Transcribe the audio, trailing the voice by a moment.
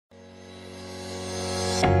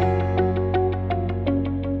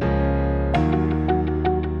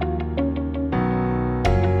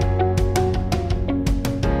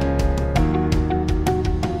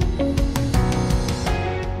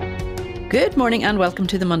Good morning and welcome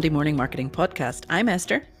to the Monday Morning Marketing Podcast. I'm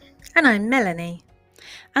Esther. And I'm Melanie.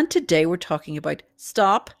 And today we're talking about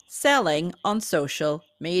stop selling on social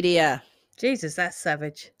media. Jesus, that's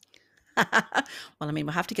savage. Well, I mean,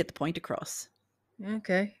 we'll have to get the point across.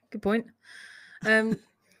 Okay, good point.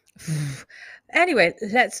 Anyway,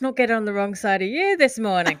 let's not get on the wrong side of you this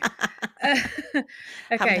morning. Haven't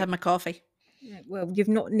had my coffee. Well, you've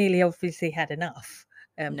not nearly obviously had enough.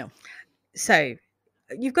 No. So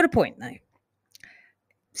you've got a point though.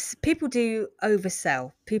 People do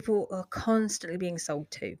oversell. People are constantly being sold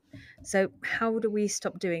to. So how do we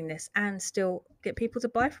stop doing this and still get people to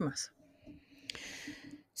buy from us?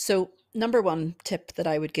 So, number one tip that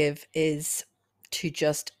I would give is to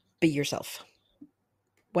just be yourself.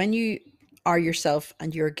 When you are yourself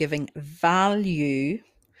and you're giving value,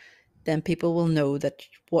 then people will know that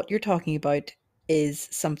what you're talking about is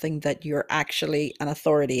something that you're actually an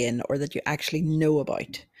authority in or that you actually know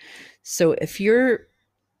about. So if you're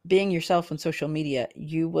being yourself on social media,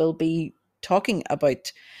 you will be talking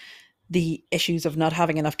about the issues of not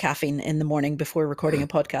having enough caffeine in the morning before recording a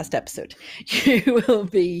podcast episode. You will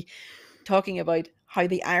be talking about how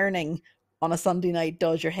the ironing on a Sunday night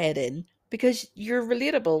does your head in because you're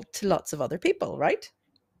relatable to lots of other people, right?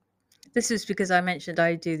 This is because I mentioned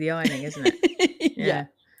I do the ironing, isn't it? Yeah.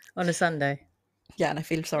 On a Sunday. Yeah, and I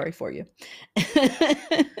feel sorry for you.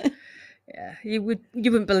 Yeah, you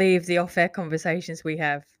wouldn't believe the off-air conversations we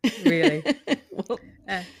have, really.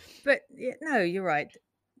 But no, you're right.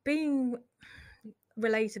 Being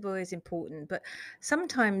relatable is important, but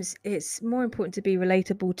sometimes it's more important to be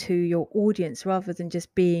relatable to your audience rather than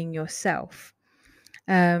just being yourself.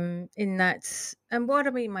 In that, and what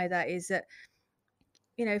I mean by that is that,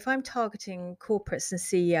 if I'm targeting corporates and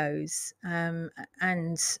CEOs,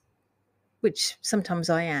 and which sometimes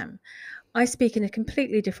I am, I speak in a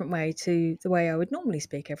completely different way to the way I would normally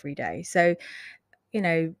speak every day. So,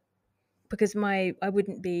 because I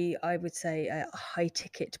wouldn't be, I would say, a high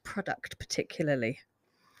ticket product particularly,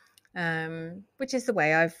 which is the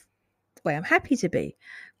way I'm happy to be.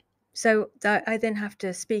 So I then have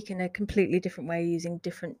to speak in a completely different way using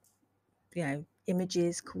different,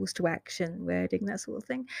 images, calls to action, wording, that sort of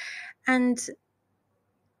thing. And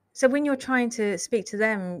so when you're trying to speak to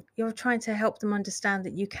them, you're trying to help them understand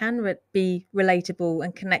that you can be relatable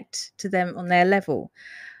and connect to them on their level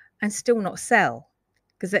and still not sell.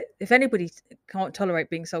 Because if anybody can't tolerate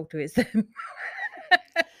being sold to, it's them.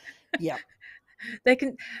 Yeah. They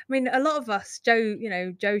can, I mean, a lot of us, Joe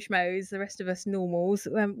Schmoes, the rest of us normals,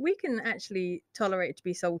 we can actually tolerate to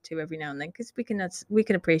be sold to every now and then because we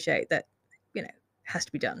can appreciate that, it has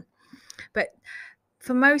to be done. But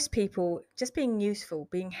for most people, just being useful,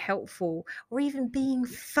 being helpful, or even being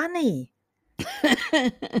funny.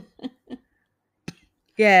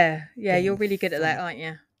 Yeah, you're really good at that, aren't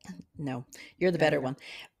you? No, you're the better one.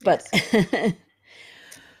 But yes.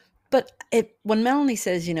 But when Melanie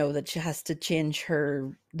says, that she has to change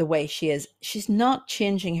the way she is, she's not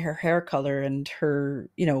changing her hair color and her,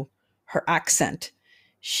 her accent.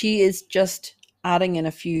 She is just adding in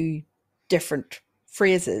a few different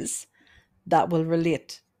phrases that will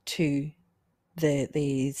relate to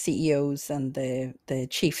the CEOs and the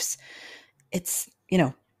chiefs. It's,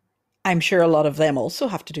 I'm sure a lot of them also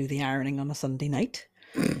have to do the ironing on a Sunday night.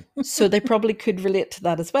 So they probably could relate to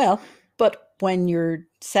that as well. But when you're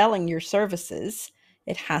selling your services,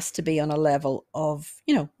 it has to be on a level of,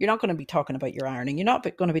 you're not going to be talking about your ironing. You're not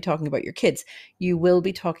going to be talking about your kids. You will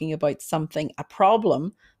be talking about something, a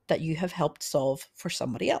problem that you have helped solve for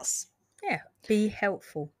somebody else. Yeah, be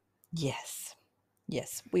helpful. Yes.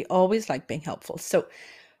 We always like being helpful. So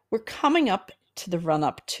we're coming up to the run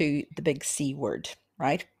up to the big C word,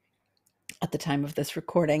 right? At the time of this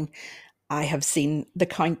recording, I have seen the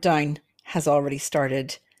countdown has already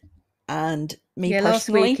started. And me personally, last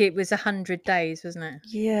week it was 100 days, wasn't it?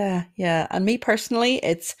 Yeah. And me personally,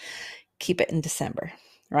 it's keep it in December,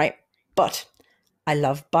 right? But I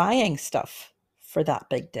love buying stuff for that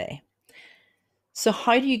big day. So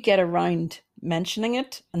how do you get around mentioning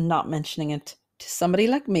it and not mentioning it to somebody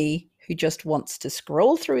like me who just wants to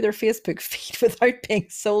scroll through their Facebook feed without being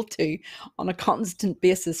sold to on a constant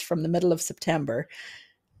basis from the middle of September?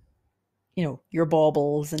 Your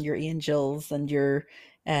baubles and your angels and your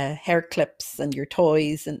hair clips and your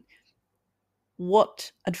toys. And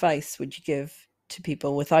what advice would you give to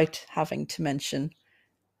people without having to mention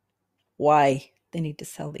why they need to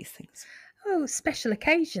sell these things? Oh, special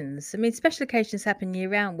occasions. I mean, special occasions happen year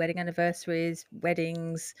round. Wedding anniversaries,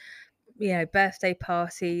 weddings, birthday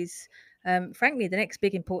parties. Frankly, the next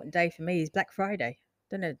big important day for me is Black Friday.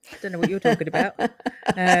 Don't know what you're talking about.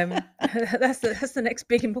 That's the next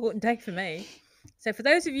big important day for me. So for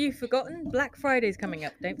those of you forgotten, Black Friday is coming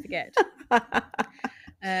up. Don't forget.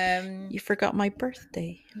 You forgot my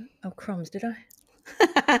birthday. Oh, crumbs, did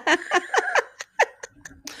I?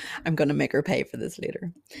 I'm going to make her pay for this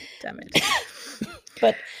later. Damn it.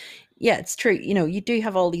 But yeah, it's true. You know, you do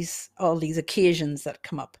have all these occasions that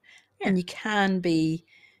come up, and you can be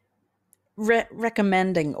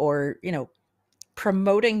recommending or, you know,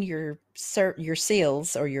 promoting your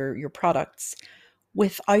sales or your products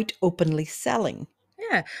without openly selling.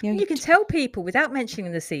 Yeah, you can tell people without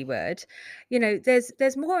mentioning the C word. You know,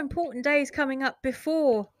 there's more important days coming up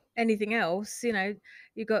before anything else. You know,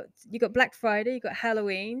 you got Black Friday, you got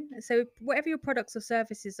Halloween. So whatever your products or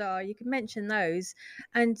services are, you can mention those,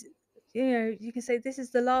 and you know, you can say this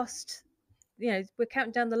is the last. You know, we're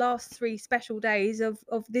counting down the last 3 special days of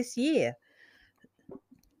this year.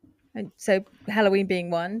 And so Halloween being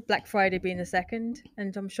one, Black Friday being the second,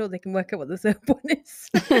 and I'm sure they can work out what the third one is.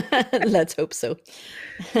 Let's hope so.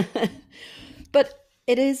 But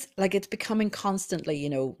it is like it's becoming constantly, you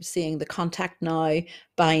know, seeing the contact now,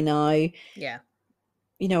 buy now. Yeah.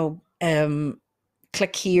 You know,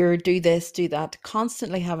 click here, do this, do that.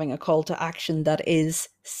 Constantly having a call to action that is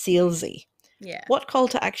salesy. Yeah. What call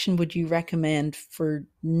to action would you recommend for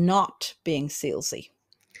not being salesy?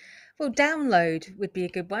 Well, download would be a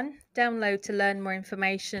good one. Download to learn more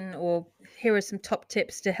information, or here are some top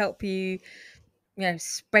tips to help you, you know,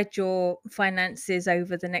 spread your finances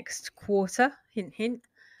over the next quarter. Hint, hint.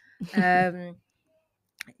 You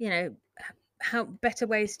know, how better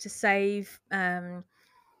ways to save. Yeah,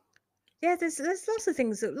 there's lots of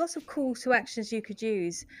things, lots of calls to actions you could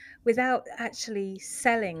use without actually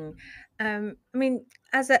selling. I mean,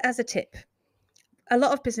 as a tip, a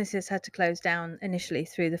lot of businesses had to close down initially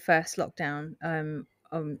through the first lockdown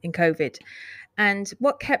in COVID. And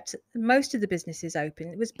what kept most of the businesses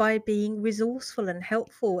open was by being resourceful and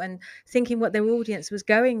helpful and thinking what their audience was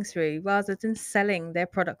going through rather than selling their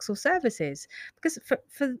products or services. Because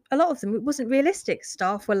for a lot of them, it wasn't realistic.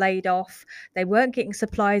 Staff were laid off. They weren't getting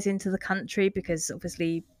supplies into the country because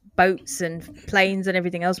obviously boats and planes and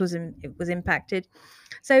everything else was impacted.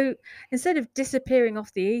 So instead of disappearing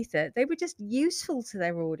off the ether, they were just useful to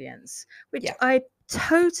their audience, which I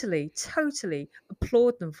totally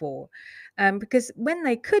applaud them for. Because when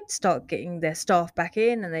they could start getting their staff back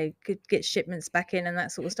in and they could get shipments back in and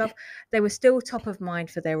that sort of stuff, they were still top of mind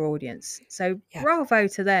for their audience. So bravo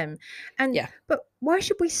to them. And but why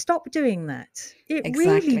should we stop doing that? It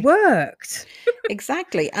really worked.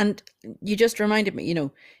 Exactly. And you just reminded me, you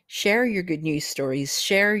know, share your good news stories,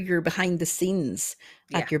 share your behind the scenes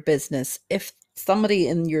at your business. If somebody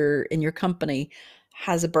in your company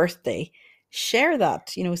has a birthday, share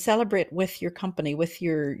that, you know, celebrate with your company, with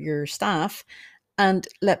your staff, and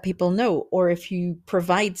let people know. Or if you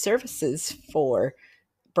provide services for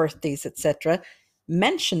birthdays, etc.,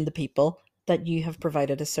 mention the people that you have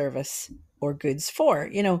provided a service or goods for,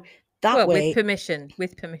 you know, that way. With permission.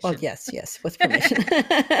 Well, yes, with permission.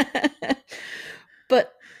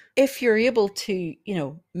 But if you're able to, you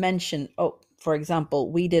know, mention, oh, for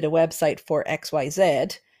example, we did a website for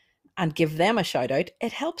XYZ and give them a shout out,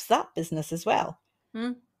 it helps that business as well.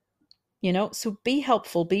 You know, so be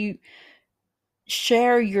helpful,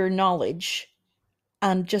 share your knowledge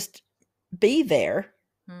and just be there.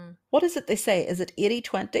 What is it they say? Is it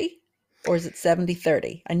 80-20 or is it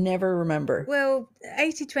 70-30? I never remember. Well,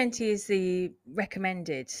 80-20 is the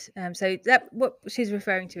recommended. So that what she's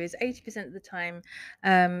referring to is 80% of the time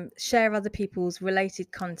share other people's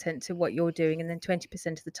related content to what you're doing, and then 20%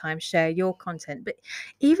 of the time share your content. But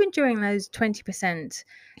even during those 20%,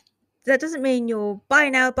 that doesn't mean you're buy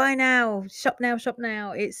now, shop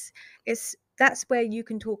now. It's that's where you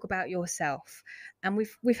can talk about yourself. And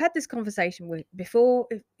we've had this conversation before.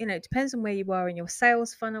 You know, it depends on where you are in your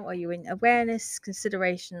sales funnel. Are you in awareness,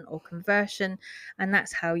 consideration, or conversion? And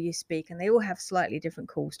that's how you speak. And they all have slightly different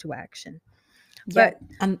calls to action. But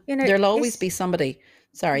and you know, there'll always be somebody.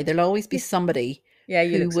 Sorry, there'll always be somebody.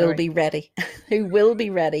 Who will be ready? Who will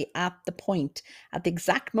be ready at the point, at the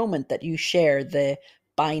exact moment that you share the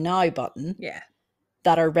buy now button,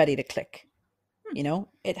 that are ready to click. You know,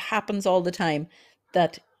 it happens all the time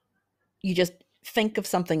that you just think of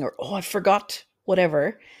something or, oh, I forgot,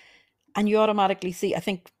 whatever. And you automatically see, I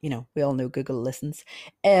think, you know, we all know Google listens,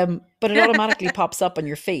 but it automatically pops up on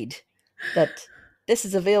your feed that this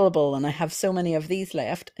is available and I have so many of these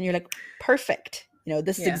left. And you're like, perfect. You know,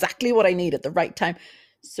 this is exactly what I need at the right time.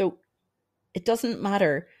 So it doesn't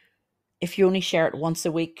matter if you only share it once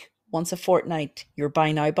a week, once a fortnight, your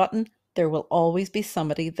buy now button, there will always be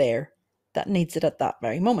somebody there that needs it at that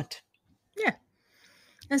very moment. Yeah.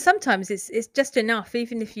 And sometimes it's just enough,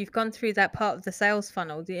 even if you've gone through that part of the sales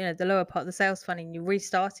funnel, the lower part of the sales funnel, and you're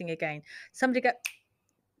restarting again. Somebody go,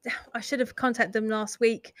 I should have contacted them last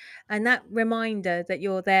week, and that reminder that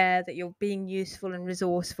you're there, that you're being useful and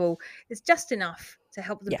resourceful, is just enough to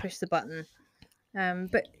help them push the button.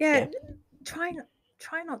 But try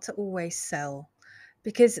not to always sell,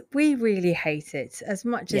 because we really hate it as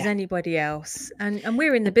much as anybody else, and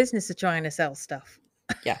we're in the business of trying to sell stuff.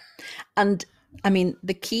 And I mean,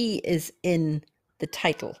 the key is in the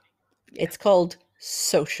title. It's called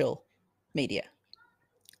social media.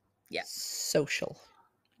 Social.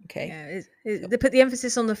 Okay. They put the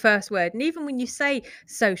emphasis on the first word, and even when you say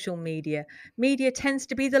social media, media tends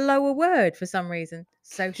to be the lower word for some reason.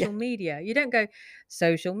 Social media. You don't go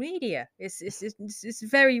social media. It's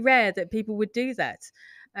very rare that people would do that.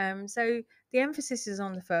 So the emphasis is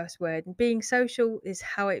on the first word, and being social is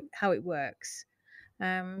how it works.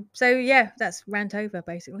 So that's rant over,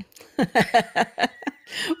 basically.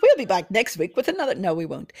 We'll be back next week with another. No, we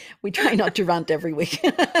won't. We try not to rant every week.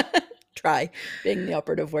 Try being the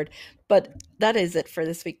operative word. But that is it for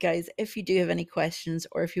this week, guys. If you do have any questions,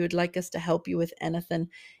 or if you would like us to help you with anything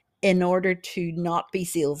in order to not be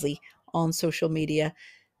salesy on social media,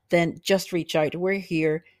 then just reach out. We're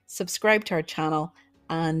here. Subscribe to our channel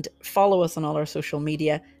and follow us on all our social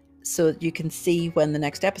media so that you can see when the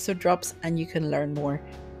next episode drops, and you can learn more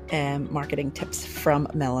marketing tips from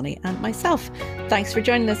Melanie and myself. Thanks for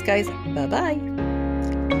joining us, guys. Bye-bye.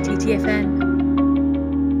 TTFN.